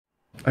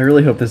I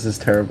really hope this is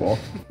terrible.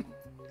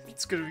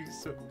 It's gonna be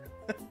so.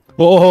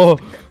 Oh,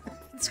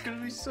 It's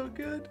gonna be so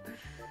good.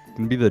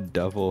 can be the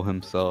devil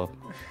himself.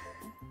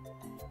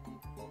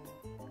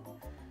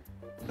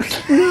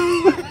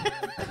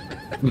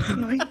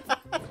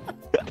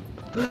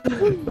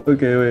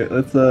 Okay, wait.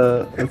 Let's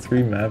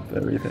remap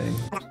everything.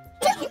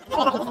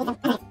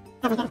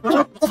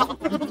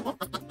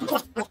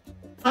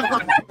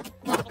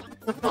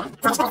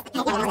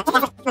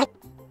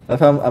 I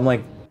found I'm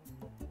like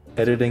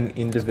editing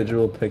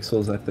individual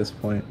pixels at this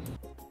point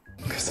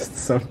because it's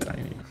so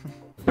tiny.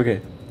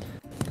 Okay.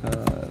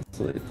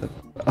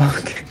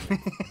 Okay.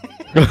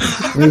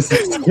 This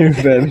is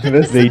stupid.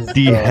 They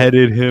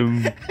beheaded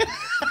him.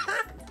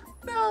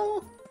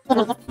 No.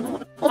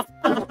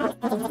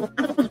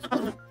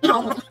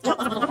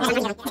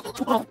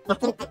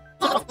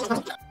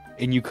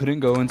 And you couldn't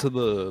go into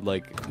the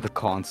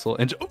console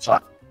and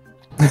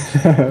This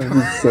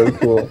is so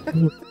cool.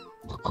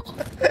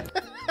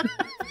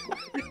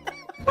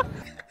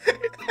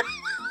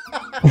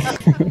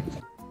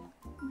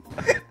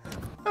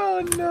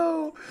 Oh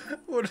no!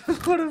 What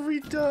have we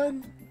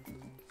done?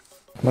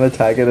 I'm gonna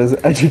tag it as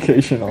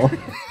educational.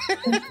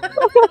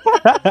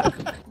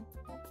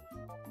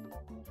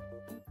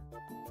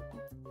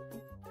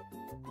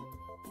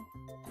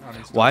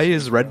 Why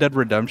is Red Dead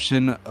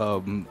Redemption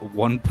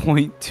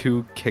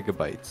 1.2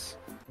 gigabytes?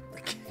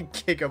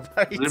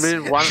 Gigabytes.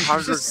 You mean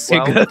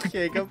 112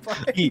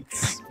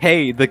 gigabytes?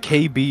 Hey, the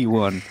KB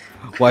one.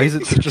 Why is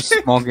it such a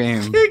small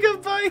game?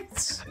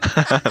 Gigabytes.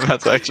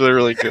 That's actually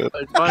really good.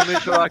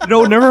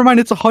 No, never mind.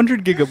 It's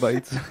 100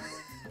 gigabytes.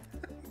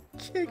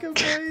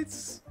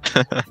 Gigabytes.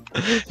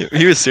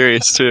 He was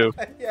serious too.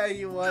 Yeah,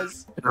 he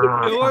was.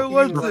 Why He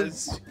was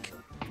was.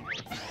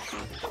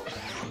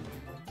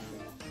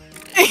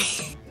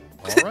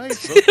 Alright,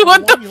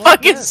 What the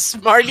fuck is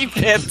Smarty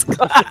Pants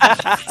class?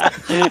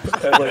 I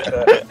like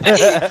that.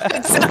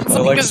 It sounds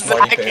like a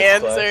Zach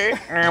answer.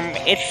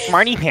 It's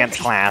Smarty Pants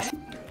class.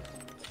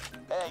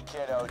 Hey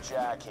kiddo,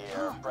 Jack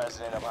here,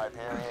 president of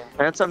Hyperion.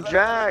 Handsome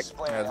Jack!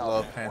 I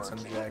love Handsome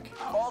Jack.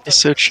 He's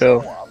so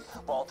chill.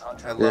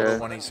 I love Yeah. it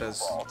when he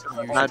says,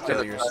 "You Not should kill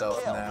gonna-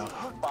 yourself now."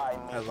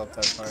 I love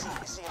that part.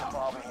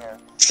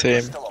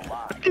 Same.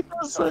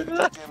 So if you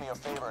could do me a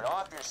favor and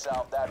off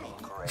yourself, that'd be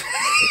great.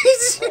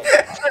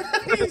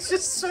 He's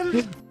just so.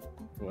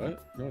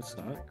 What? No, it's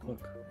not. Look.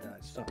 Yeah,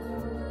 stop.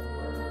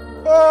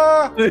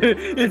 Ah!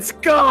 It's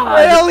gone!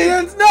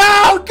 Aliens!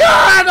 No!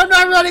 God! I'm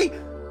not ready!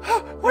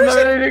 What is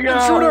it? ready to go.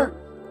 Intruder!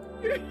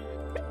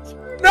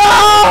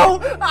 No!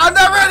 I'm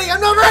not ready! I'm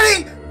not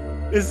ready!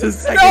 It's the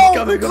second No!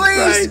 coming of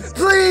Please! Christ.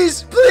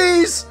 Please!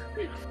 Please!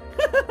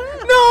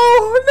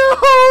 No!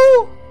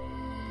 No!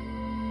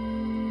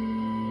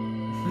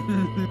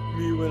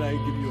 Me when I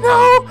give you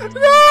No!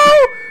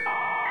 No!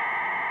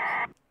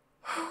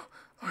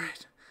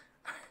 Alright.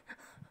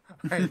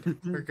 Alright,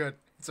 we're good.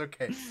 It's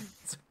okay.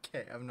 It's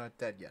okay. I'm not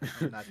dead yet.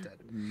 I'm not dead.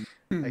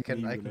 I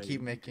can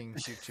keep making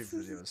YouTube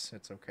videos.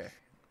 It's okay.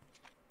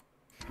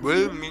 What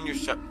do you mean you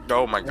shut?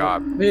 Oh my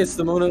god. Hey, it's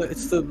the Mona.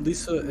 It's the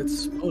Lisa.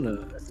 It's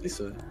Mona. It's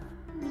Lisa.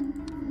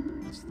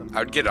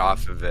 I'd get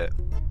off of it.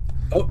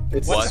 Oh,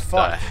 it's What the the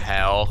fuck?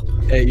 hell?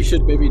 Hey, you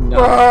should maybe not.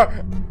 Ah!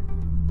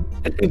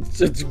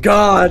 It's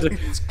God.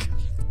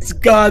 It's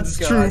God's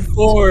true God.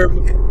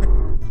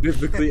 form.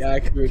 Biblically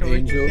accurate Can we-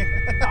 angel.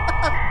 Biblically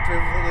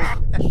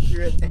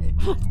accurate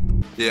angel.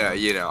 Yeah,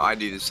 you know, I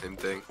do the same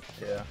thing.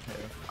 Yeah.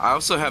 I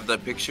also have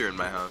that picture in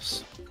my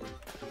house.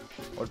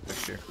 What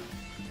picture?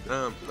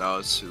 No,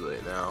 it's too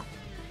late now.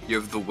 You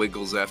have the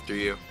Wiggles after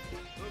you.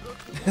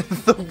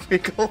 The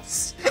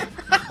Wiggles.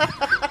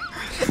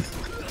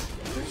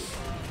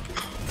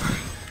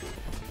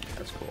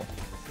 That's cool.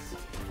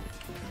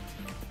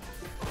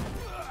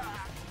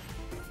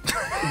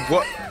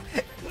 What?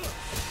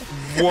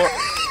 What?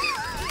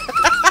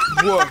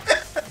 What?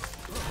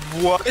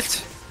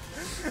 What?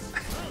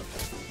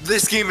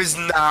 This game is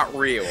not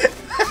real.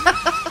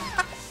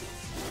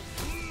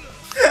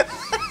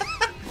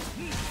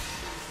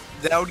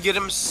 That would get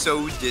him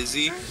so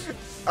dizzy.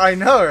 I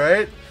know,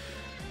 right?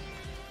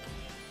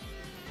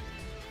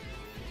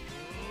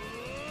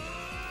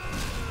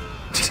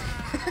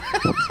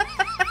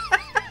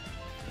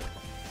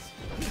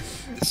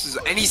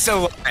 And he's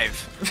still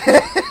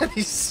alive.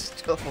 He's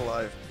still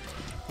alive.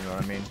 You know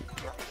what I mean?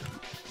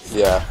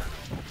 Yeah.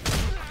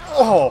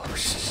 Oh,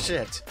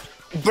 shit.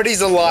 But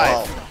he's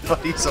alive. Wow, but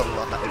he's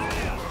alive.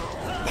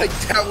 Like,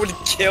 that would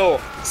kill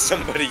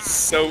somebody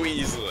so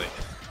easily.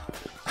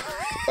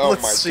 Oh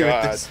Let's my see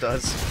god. what this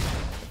does.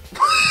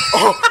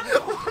 Oh,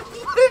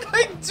 What did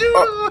I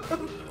do to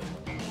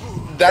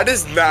him? that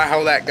is not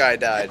how that guy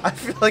died. I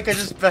feel like I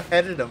just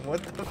beheaded him.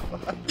 What the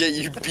fuck? Yeah,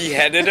 you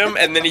beheaded him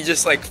and then he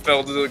just like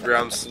fell to the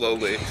ground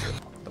slowly.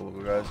 Oh,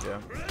 guys, yeah.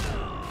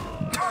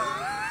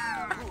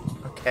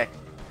 Okay.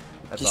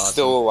 That's He's awesome.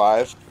 still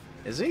alive.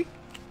 Is he?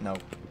 No.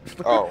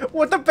 Oh.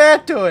 What the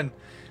bat doing?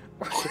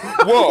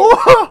 Whoa.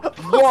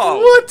 Whoa.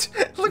 What?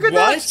 Look at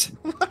What?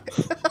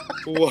 that.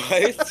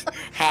 What?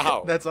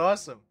 How? That's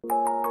awesome.